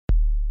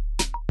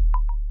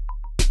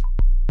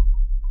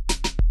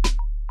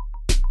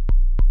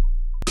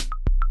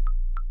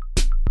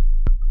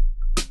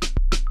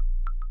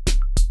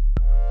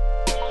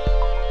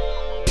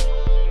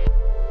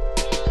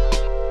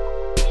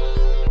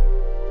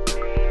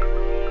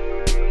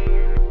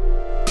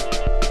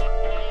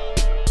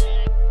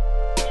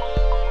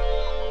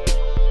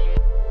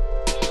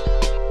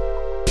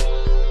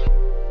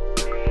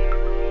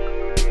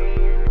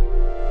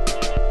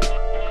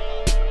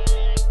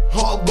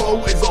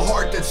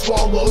heart that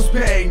swallows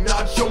pain,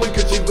 not showing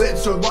cause she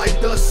lives her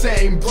life the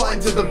same.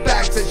 Blind to the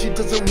facts that she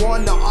doesn't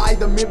wanna eye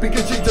them in,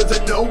 because she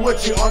doesn't know what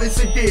she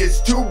honestly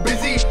is. Too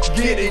busy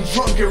getting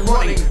drunk and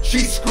running. She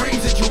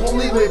screams that you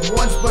only live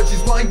once, but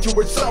she's lying to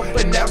herself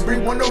and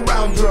everyone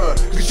around her,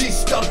 cause she's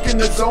stuck in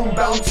the zone,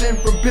 bouncing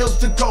from pills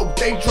to coke.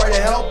 They try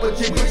to help but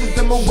she pushes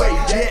them away.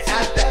 Yeah,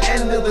 at the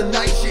end of the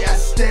night she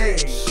has to stay,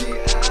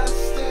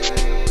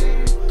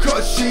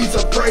 cause she's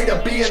afraid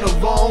of being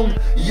alone.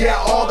 Yeah,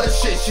 all that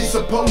shit she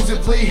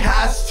supposedly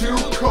has to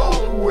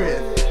cope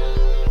with.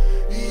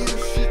 You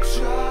should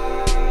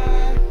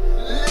try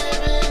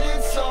living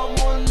in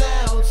someone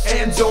else,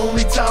 and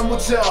only time will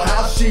tell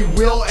how she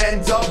will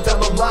end up down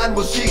the line.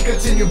 Will she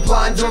continue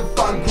blind or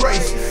find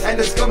grace and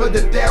discover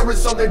that there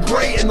is something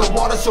great in the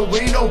water? So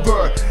lean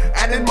over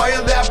and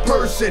admire that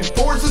person,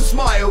 force a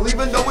smile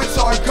even though it's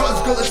hard,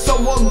 cause there's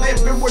someone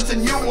living worse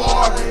than you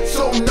are.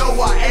 So no,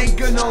 I ain't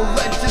gonna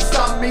let you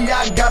stop me,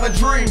 I got a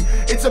dream.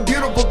 It's a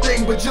beautiful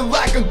thing, but your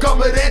lack of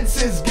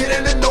confidence is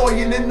getting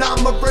annoying, and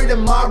I'm afraid it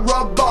might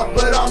rub off,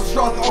 but I'm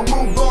strong, I'll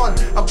move on.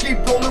 I'll keep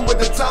rolling with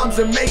the times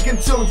and making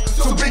tunes.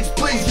 So bitch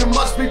please, you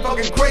must be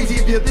fucking crazy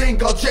if you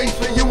think I'll change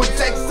for you. It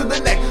takes to the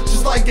neck,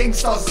 just like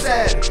Gangsta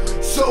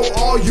said. So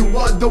all you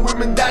other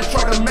women that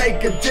try to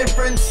make a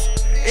difference,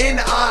 and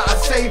I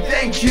say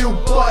thank you,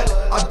 but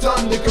I've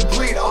done the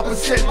complete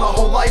opposite my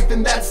whole life,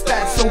 and that's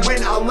that. So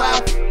when I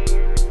laugh,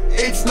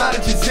 it's not a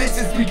disease,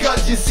 it's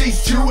because you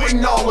cease to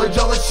acknowledge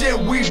all the shit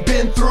we've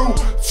been through.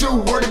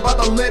 Too worried about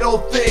the little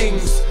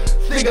things,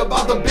 think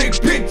about the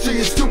big picture,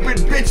 you stupid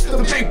bitch.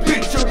 The big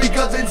picture,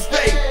 because it's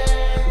fake.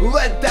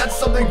 Let that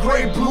something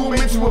great bloom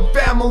into a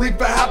family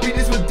for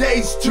happiness with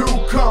days to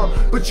come,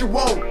 but you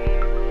won't.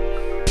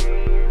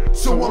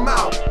 So I'm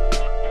out.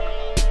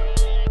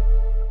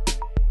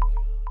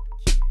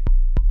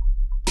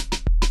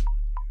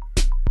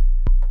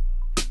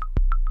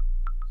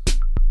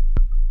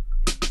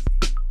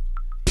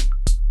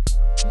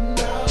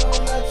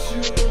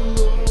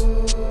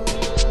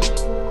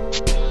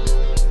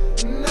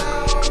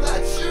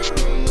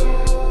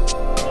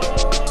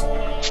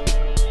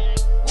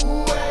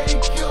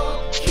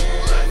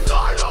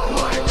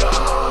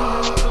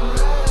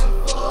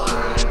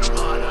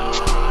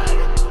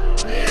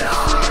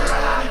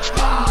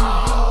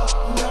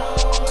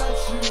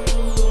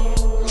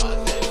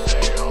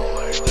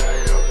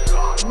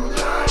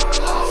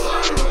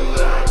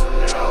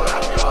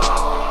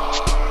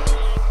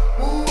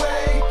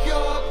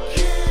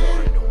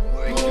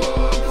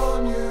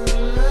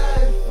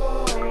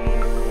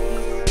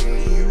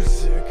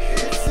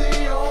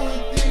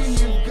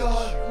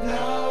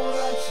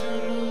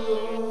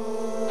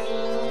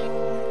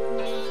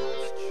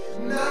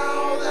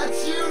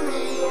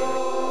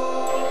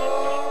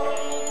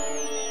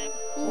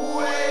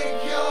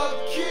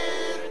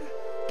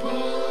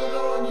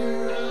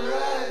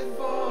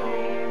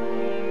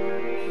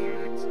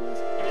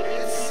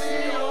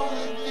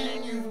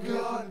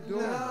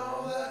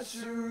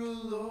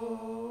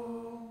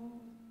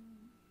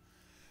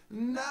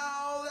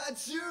 Now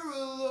that you're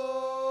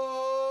alone.